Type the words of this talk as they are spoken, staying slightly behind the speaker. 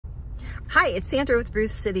Hi, it's Sandra with Brew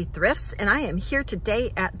City Thrifts, and I am here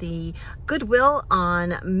today at the Goodwill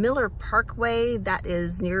on Miller Parkway. That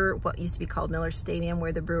is near what used to be called Miller Stadium,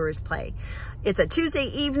 where the Brewers play. It's a Tuesday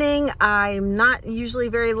evening. I'm not usually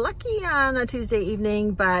very lucky on a Tuesday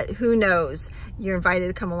evening, but who knows? You're invited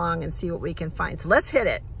to come along and see what we can find. So let's hit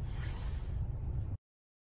it.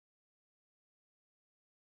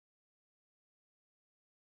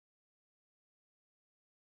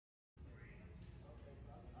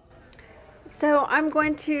 So I'm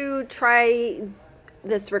going to try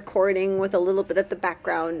this recording with a little bit of the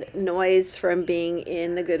background noise from being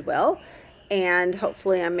in the Goodwill, and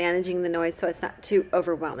hopefully I'm managing the noise so it's not too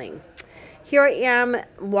overwhelming. Here I am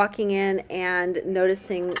walking in and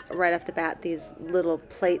noticing right off the bat these little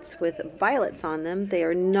plates with violets on them. They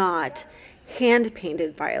are not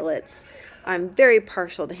hand-painted violets. I'm very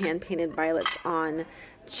partial to hand-painted violets on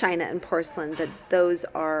china and porcelain, but those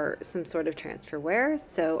are some sort of transferware,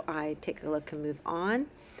 so I take a look and move on.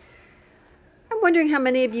 I'm wondering how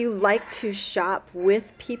many of you like to shop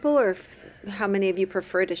with people, or how many of you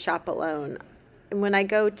prefer to shop alone. And when I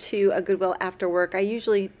go to a Goodwill after work, I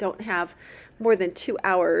usually don't have more than 2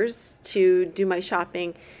 hours to do my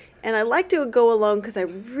shopping, and I like to go alone because I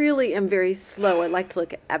really am very slow. I like to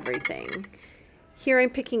look at everything. Here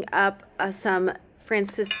I'm picking up some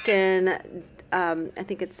Franciscan I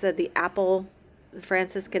think it's the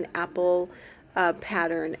Franciscan apple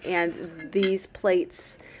pattern, and these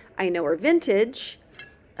plates I know are vintage.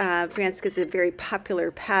 Franciscan is a very popular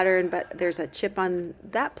pattern, but there's a chip on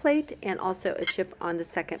that plate and also a chip on the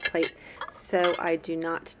second plate, so I do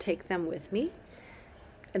not take them with me.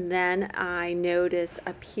 And then I notice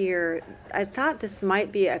up here, I thought this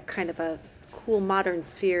might be a kind of a cool modern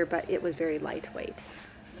sphere, but it was very lightweight.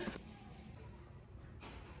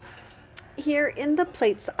 Here in the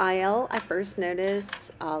plates aisle, I first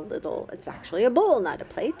notice a little, it's actually a bowl, not a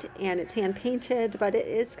plate, and it's hand painted, but it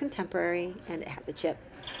is contemporary and it has a chip.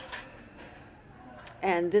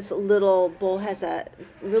 And this little bowl has a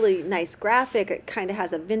really nice graphic. It kind of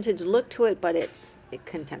has a vintage look to it, but it's a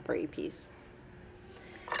contemporary piece.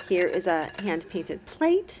 Here is a hand painted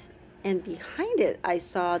plate, and behind it I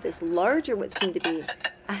saw this larger, what seemed to be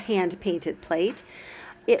a hand painted plate.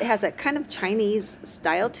 It has a kind of Chinese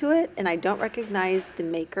style to it, and I don't recognize the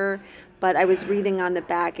maker, but I was reading on the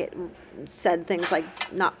back, it said things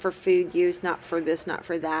like not for food use, not for this, not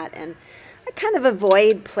for that, and I kind of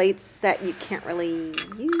avoid plates that you can't really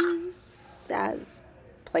use as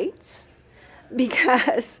plates,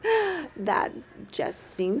 because that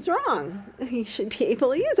just seems wrong. You should be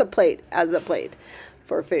able to use a plate as a plate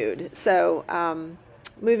for food. So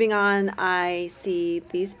moving on, I see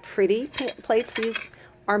these pretty plates. These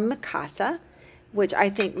are Mikasa, which I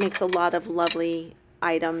think makes a lot of lovely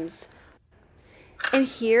items. And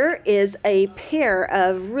here is a pair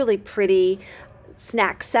of really pretty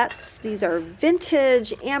snack sets. These are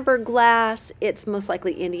vintage amber glass. It's most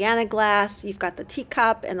likely Indiana glass. You've got the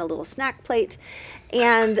teacup and a little snack plate.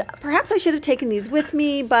 And perhaps I should have taken these with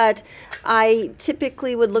me, but I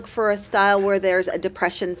typically would look for a style where there's a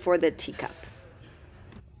depression for the teacup.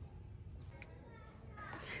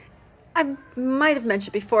 I might have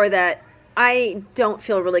mentioned before that I don't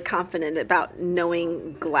feel really confident about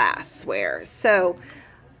knowing glassware. So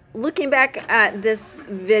looking back at this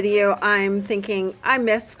video, I'm thinking I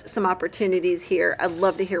missed some opportunities here. I'd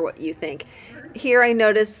love to hear what you think. Here I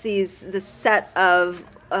noticed this set of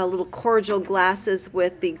little cordial glasses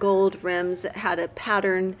with the gold rims that had a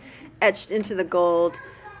pattern etched into the gold.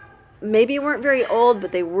 Maybe weren't very old,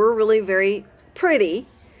 but they were really very pretty.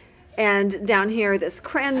 And down here, this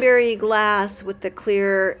cranberry glass with the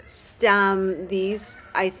clear stem. These,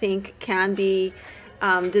 I think, can be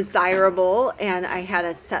desirable. And I had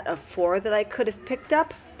a set of 4 that I could have picked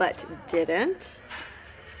up, but didn't.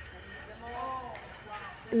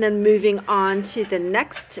 And then moving on to the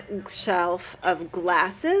next shelf of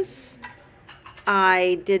glasses,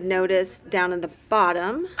 I did notice down in the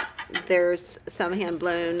bottom, there's some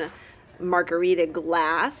hand-blown margarita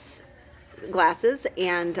glasses,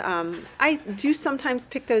 and I do sometimes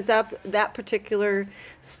pick those up. That particular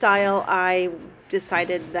style I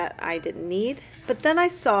decided that I didn't need, but then I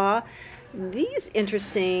saw these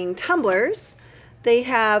interesting tumblers. They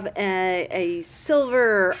have a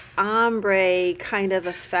silver ombre kind of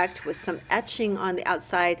effect with some etching on the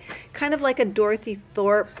outside, kind of like a Dorothy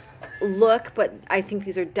Thorpe look, but I think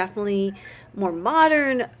these are definitely more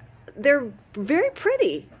modern. They're very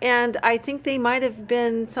pretty, and I think they might have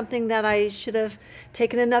been something that I should have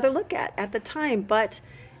taken another look at the time, but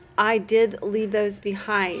I did leave those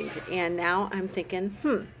behind, and now I'm thinking,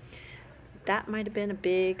 that might have been a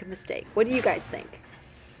big mistake. What do you guys think?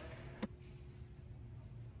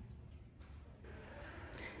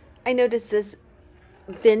 I noticed this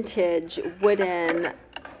vintage wooden,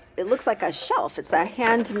 it looks like a shelf. It's a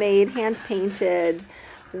handmade, hand-painted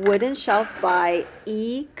wooden shelf by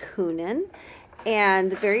E. Coonan,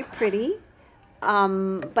 and very pretty.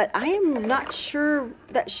 But I am not sure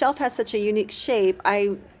that shelf has such a unique shape.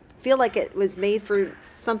 I feel like it was made for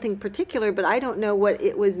something particular, but I don't know what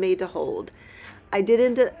it was made to hold. I did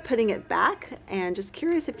end up putting it back, and just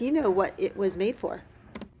curious if you know what it was made for.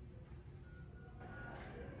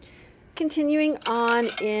 Continuing on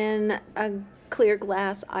in a clear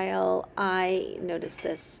glass aisle, I noticed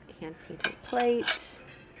this hand-painted plate,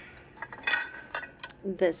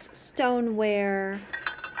 this stoneware,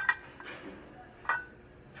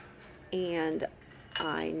 and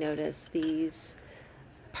I noticed these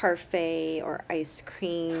parfait or ice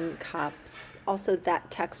cream cups. Also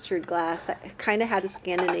that textured glass that kind of had a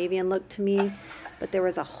Scandinavian look to me, but there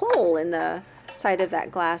was a hole in the side of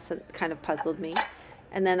that glass that kind of puzzled me.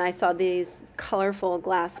 And then I saw these colorful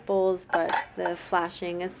glass bowls, but the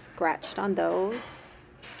flashing is scratched on those.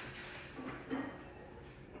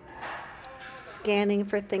 Scanning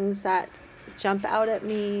for things that jump out at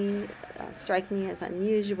me, strike me as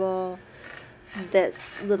unusual.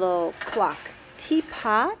 This little clock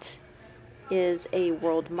teapot is a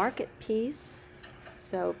world market piece,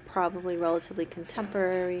 so probably relatively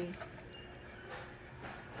contemporary.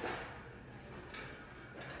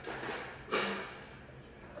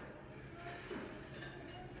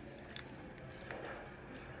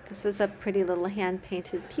 This was a pretty little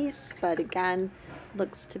hand-painted piece, but again,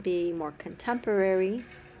 looks to be more contemporary.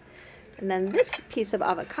 And then this piece of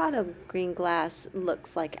avocado green glass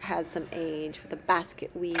looks like it had some age with a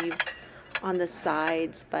basket weave on the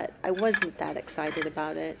sides, but I wasn't that excited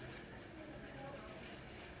about it.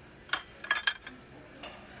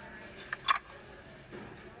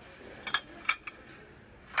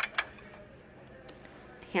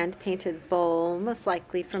 Hand-painted bowl, most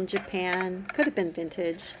likely from Japan. Could have been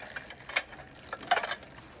vintage.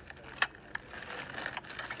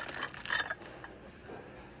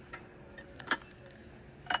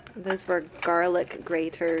 Those were garlic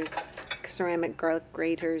graters, ceramic garlic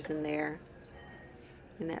graters in there,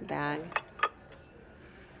 in that bag.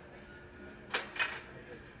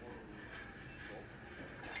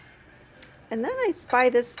 And then I spy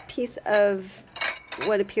this piece of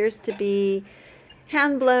what appears to be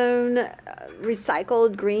hand-blown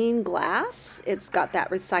recycled green glass. It's got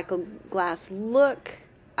that recycled glass look.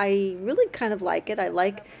 I really kind of like it. I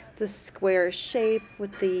like the square shape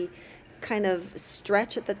with the kind of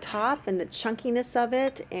stretch at the top and the chunkiness of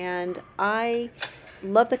it, and I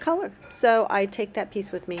love the color, so I take that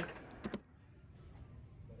piece with me.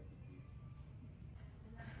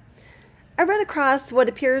 I ran across what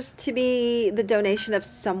appears to be the donation of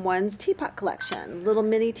someone's teapot collection, little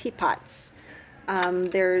mini teapots.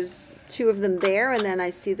 There's two of them there, and then I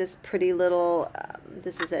see this pretty little,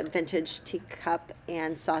 this is a vintage teacup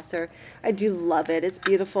and saucer. I do love it. It's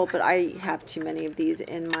beautiful, but I have too many of these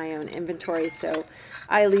in my own inventory, so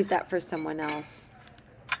I leave that for someone else.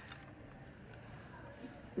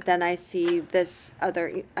 Then I see this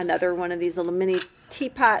another one of these little mini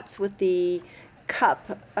teapots with the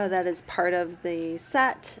cup that is part of the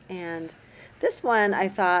set, and this one I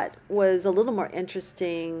thought was a little more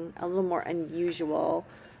interesting, a little more unusual,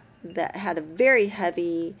 that had a very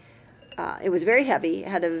heavy, it was very heavy, it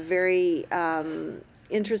had a very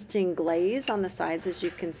interesting glaze on the sides, as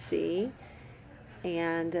you can see.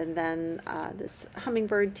 And then this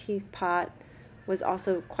hummingbird teapot was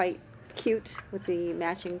also quite cute with the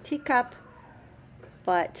matching teacup,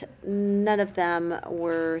 but none of them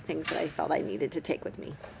were things that I felt I needed to take with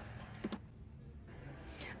me.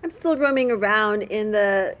 I'm still roaming around in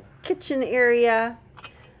the kitchen area,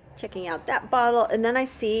 checking out that bottle, and then I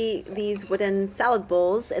see these wooden salad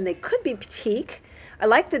bowls, and they could be teak. I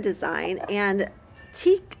like the design, and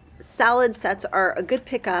teak salad sets are a good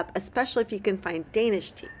pickup, especially if you can find Danish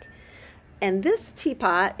teak. And this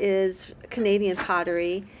teapot is Canadian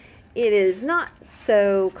pottery. It is not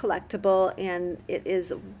so collectible, and it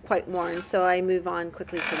is quite worn, so I move on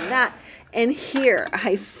quickly from that. And here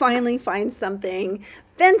I finally find something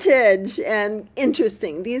vintage and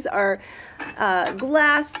interesting. These are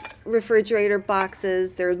glass refrigerator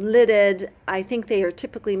boxes. They're lidded. I think they are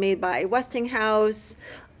typically made by Westinghouse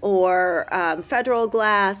or Federal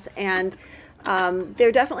Glass, and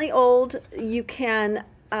they're definitely old. You can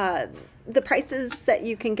the prices that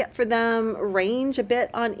you can get for them range a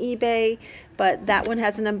bit on eBay, but that one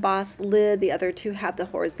has an embossed lid. The other two have the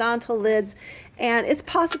horizontal lids, and it's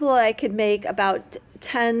possible I could make about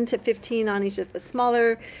 10 to 15 on each of the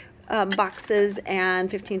smaller boxes and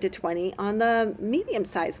 15 to 20 on the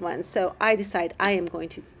medium-sized ones. So I decide I am going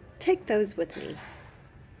to take those with me.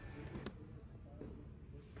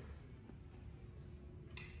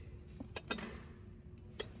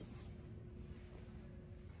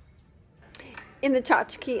 In the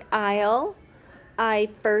tchotchke aisle, I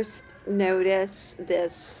first noticed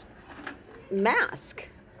this mask.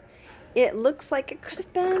 It looks like it could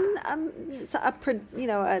have been a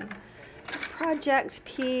project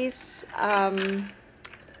piece, and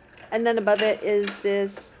then above it is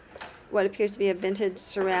this what appears to be a vintage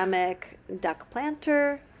ceramic duck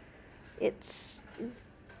planter. It's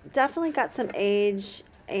definitely got some age,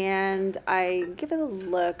 and I give it a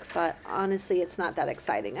look, but honestly it's not that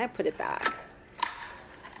exciting. I put it back.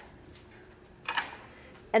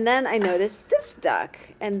 And then I noticed this duck,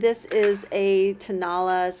 and this is a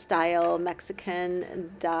Tonala-style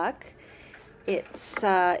Mexican duck.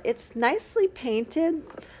 It's nicely painted.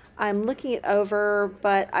 I'm looking it over,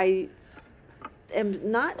 but I am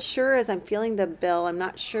not sure as I'm feeling the bill. I'm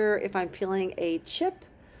not sure if I'm feeling a chip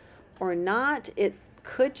or not. It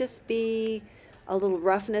could just be a little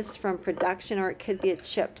roughness from production, or it could be a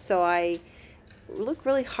chip. So I look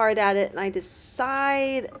really hard at it, and I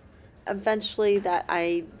decide eventually that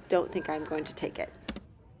I don't think I'm going to take it.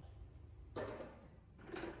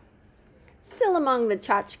 Still among the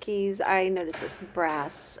tchotchkes, I noticed this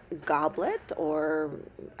brass goblet, or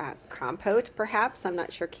compote perhaps, I'm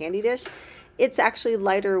not sure, candy dish. It's actually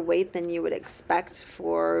lighter weight than you would expect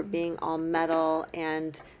for being all metal,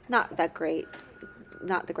 and not that great,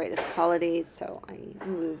 not the greatest quality, so I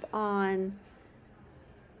move on.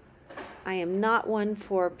 I am not one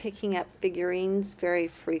for picking up figurines very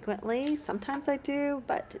frequently. Sometimes I do,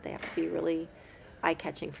 but they have to be really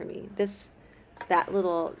eye-catching for me. That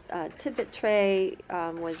little tidbit tray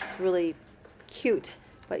was really cute,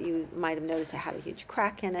 but you might have noticed it had a huge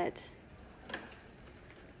crack in it.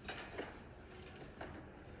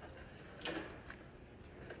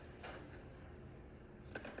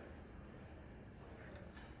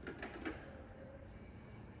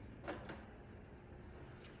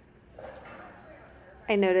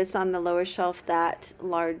 I noticed on the lower shelf that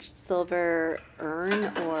large silver urn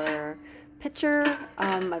or pitcher.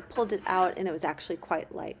 I pulled it out, and it was actually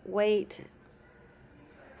quite lightweight.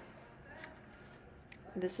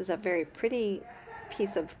 This is a very pretty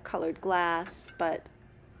piece of colored glass, but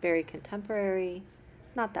very contemporary,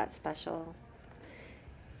 not that special.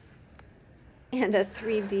 And a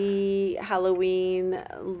 3D Halloween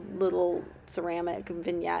little ceramic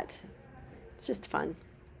vignette. It's just fun.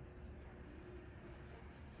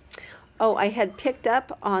 Oh, I had picked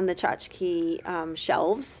up on the tchotchke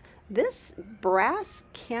shelves this brass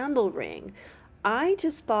candle ring. I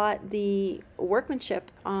just thought the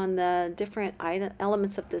workmanship on the different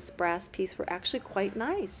elements of this brass piece were actually quite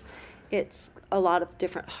nice. It's a lot of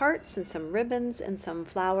different hearts and some ribbons and some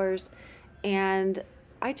flowers, and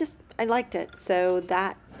I liked it, so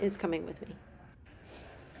that is coming with me.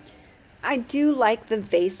 I do like the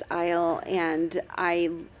vase aisle, and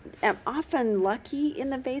I am often lucky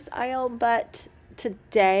in the vase aisle, but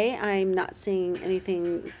today I'm not seeing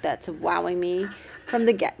anything that's wowing me from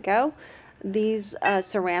the get-go. These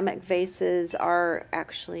ceramic vases are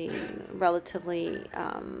actually relatively,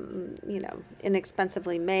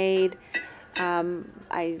 inexpensively made.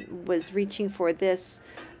 I was reaching for this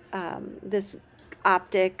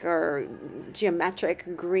optic or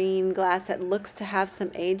geometric green glass that looks to have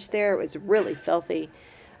some age there. It was really filthy,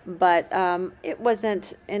 but it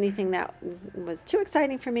wasn't anything that was too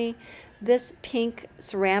exciting for me. This pink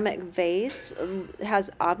ceramic vase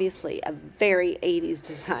has obviously a very 80s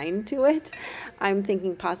design to it. I'm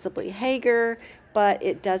thinking possibly Hager, but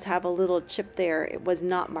it does have a little chip there. It was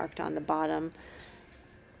not marked on the bottom.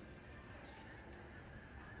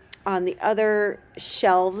 On the other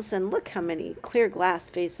shelves, and look how many clear glass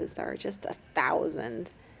vases there are, just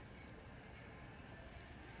 1,000.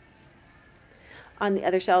 On the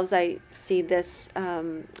other shelves, I see this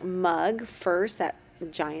mug first, that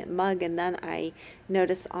giant mug, and then I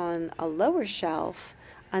notice on a lower shelf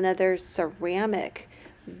another ceramic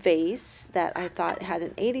vase that I thought had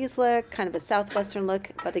an 80s look, kind of a Southwestern look,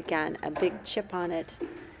 but again, a big chip on it,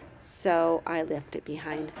 so I left it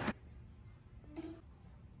behind.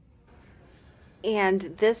 And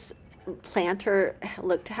this planter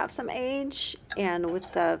looked to have some age, and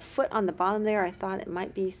with the foot on the bottom there, I thought it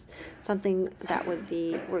might be something that would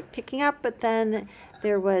be worth picking up, but then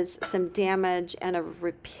there was some damage and a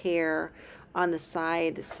repair on the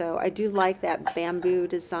side. So I do like that bamboo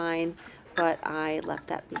design, but I left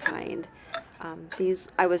that behind.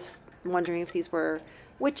 I was wondering if these were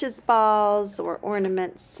witches' balls or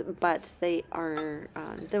ornaments, but they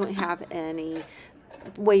don't have any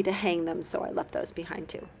way to hang them, so I left those behind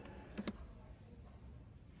too.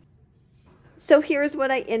 So here's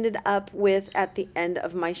what I ended up with at the end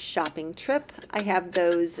of my shopping trip. I have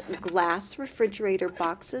those glass refrigerator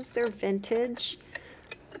boxes. They're vintage.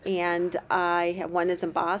 And I have one is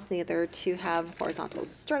embossed, the other two have horizontal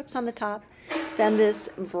stripes on the top. Then this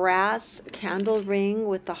brass candle ring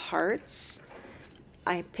with the hearts.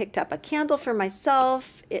 I picked up a candle for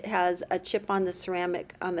myself. It has a chip on the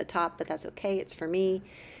ceramic on the top, but that's okay, it's for me.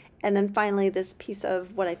 And then finally this piece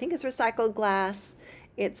of what I think is recycled glass.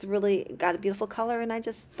 It's really got a beautiful color and I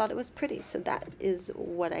just thought it was pretty. So that is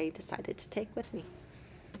what I decided to take with me.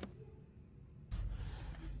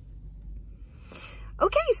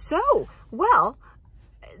 Okay, so, well,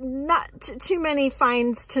 not too many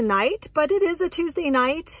finds tonight, but it is a Tuesday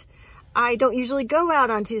night. I don't usually go out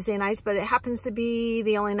on Tuesday nights, but it happens to be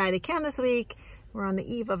the only night I can this week. We're on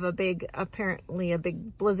the eve of apparently a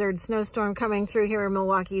big blizzard snowstorm coming through here in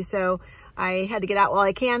Milwaukee, so I had to get out while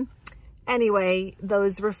I can. Anyway,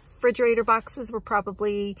 those refrigerator boxes were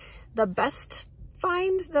probably the best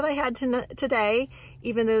find that I had today,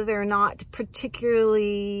 even though they're not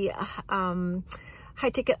particularly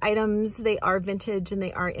high-ticket items. They are vintage and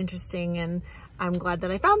they are interesting, and I'm glad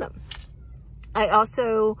that I found them. I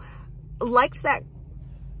also liked that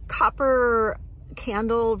copper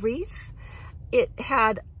candle wreath. It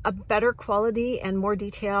had a better quality and more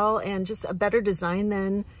detail and just a better design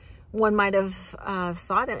than one might have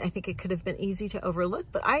thought. I think it could have been easy to overlook,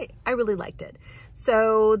 but I really liked it.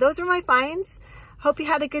 So those are my finds. Hope you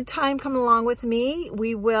had a good time coming along with me.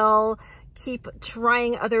 We will keep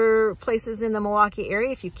trying other places in the Milwaukee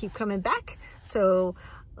area if you keep coming back. So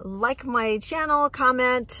like my channel,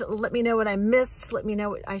 comment, let me know what I missed, let me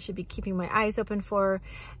know what I should be keeping my eyes open for,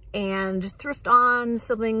 and thrift on,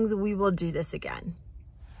 siblings, we will do this again.